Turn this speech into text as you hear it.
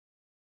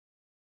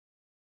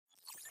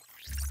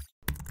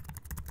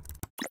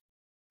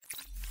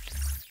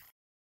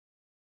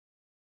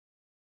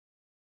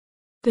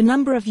The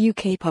number of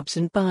UK pubs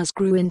and bars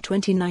grew in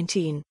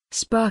 2019,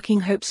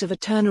 sparking hopes of a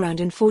turnaround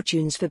in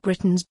fortunes for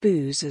Britain's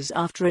boozers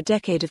after a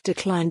decade of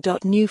decline.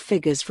 New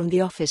figures from the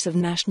Office of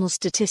National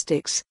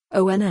Statistics,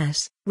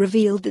 ONS,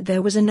 revealed that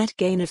there was a net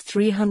gain of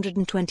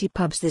 320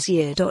 pubs this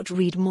year.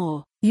 Read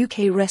more.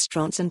 UK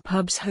restaurants and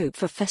pubs hope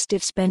for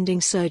festive spending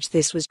surge.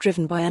 This was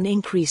driven by an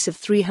increase of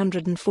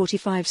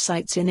 345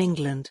 sites in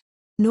England.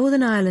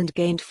 Northern Ireland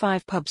gained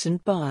 5 pubs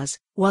and bars,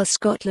 while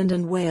Scotland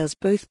and Wales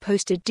both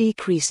posted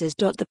decreases.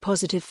 The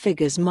positive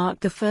figures mark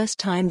the first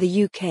time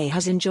the UK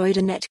has enjoyed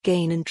a net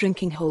gain in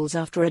drinking holes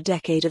after a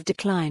decade of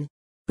decline.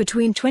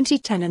 Between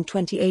 2010 and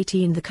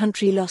 2018 the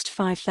country lost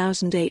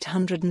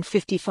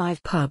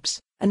 5,855 pubs,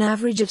 an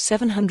average of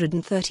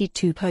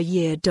 732 per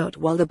year.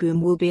 While the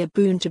boom will be a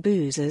boon to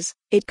boozers,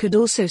 it could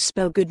also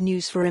spell good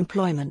news for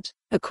employment,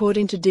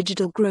 according to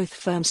digital growth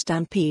firm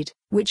Stampede,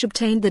 which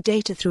obtained the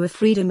data through a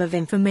Freedom of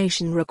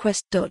Information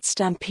request.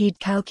 Stampede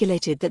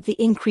calculated that the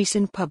increase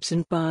in pubs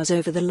and bars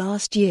over the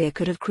last year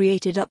could have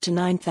created up to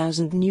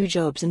 9,000 new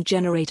jobs and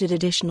generated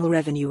additional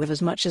revenue of as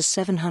much as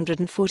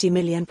 £740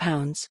 million.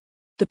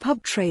 The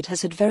pub trade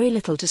has had very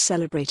little to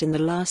celebrate in the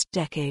last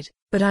decade,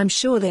 but I'm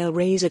sure they'll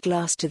raise a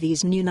glass to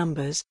these new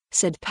numbers,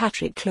 said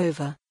Patrick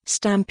Clover,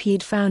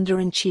 Stampede founder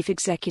and chief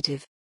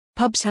executive.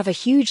 Pubs have a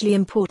hugely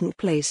important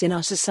place in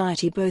our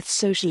society both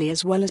socially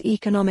as well as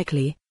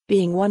economically,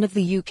 being one of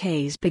the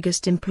UK's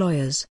biggest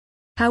employers.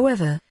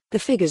 However, the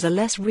figures are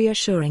less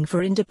reassuring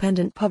for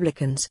independent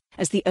publicans,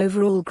 as the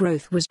overall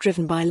growth was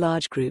driven by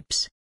large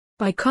groups.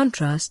 By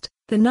contrast,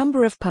 the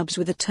number of pubs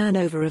with a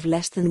turnover of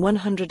less than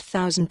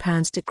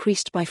 £100,000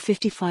 decreased by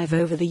 55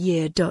 over the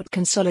year.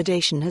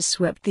 Consolidation has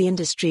swept the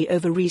industry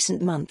over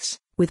recent months,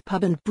 with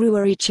pub and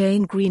brewery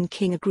chain Greene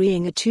King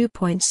agreeing a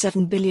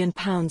 £2.7 billion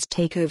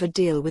takeover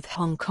deal with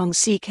Hong Kong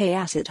CK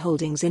Asset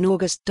Holdings in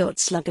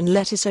August.Slug and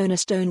Lettuce owner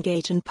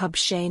Stonegate and pub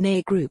chain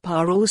A Group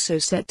are also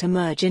set to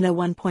merge in a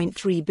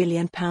 £1.3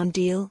 billion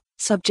deal,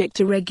 subject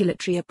to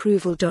regulatory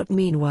approval.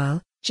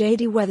 Meanwhile,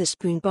 JD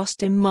Wetherspoon boss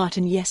Tim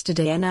Martin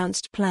yesterday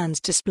announced plans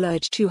to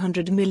splurge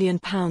 £200 million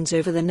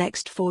over the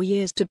next 4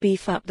 years to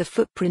beef up the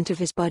footprint of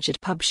his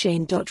budget pub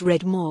chain.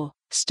 Read more.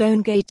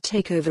 Stonegate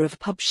takeover of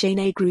pub chain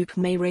A Group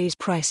may raise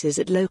prices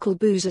at local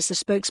boozers. A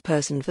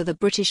spokesperson for the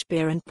British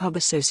Beer and Pub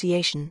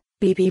Association,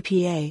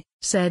 BBPA,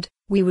 said,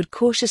 "We would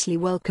cautiously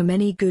welcome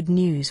any good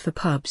news for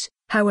pubs,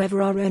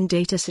 however our own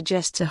data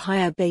suggests a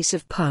higher base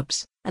of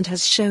pubs, and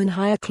has shown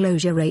higher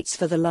closure rates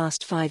for the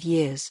last 5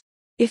 years.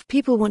 If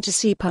people want to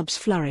see pubs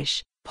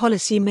flourish,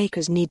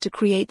 policymakers need to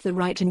create the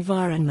right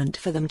environment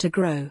for them to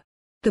grow."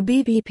 The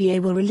BBPA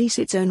will release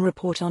its own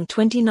report on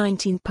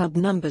 2019 pub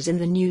numbers in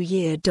the new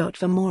year.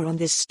 For more on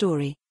this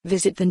story,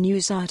 visit the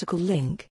news article link.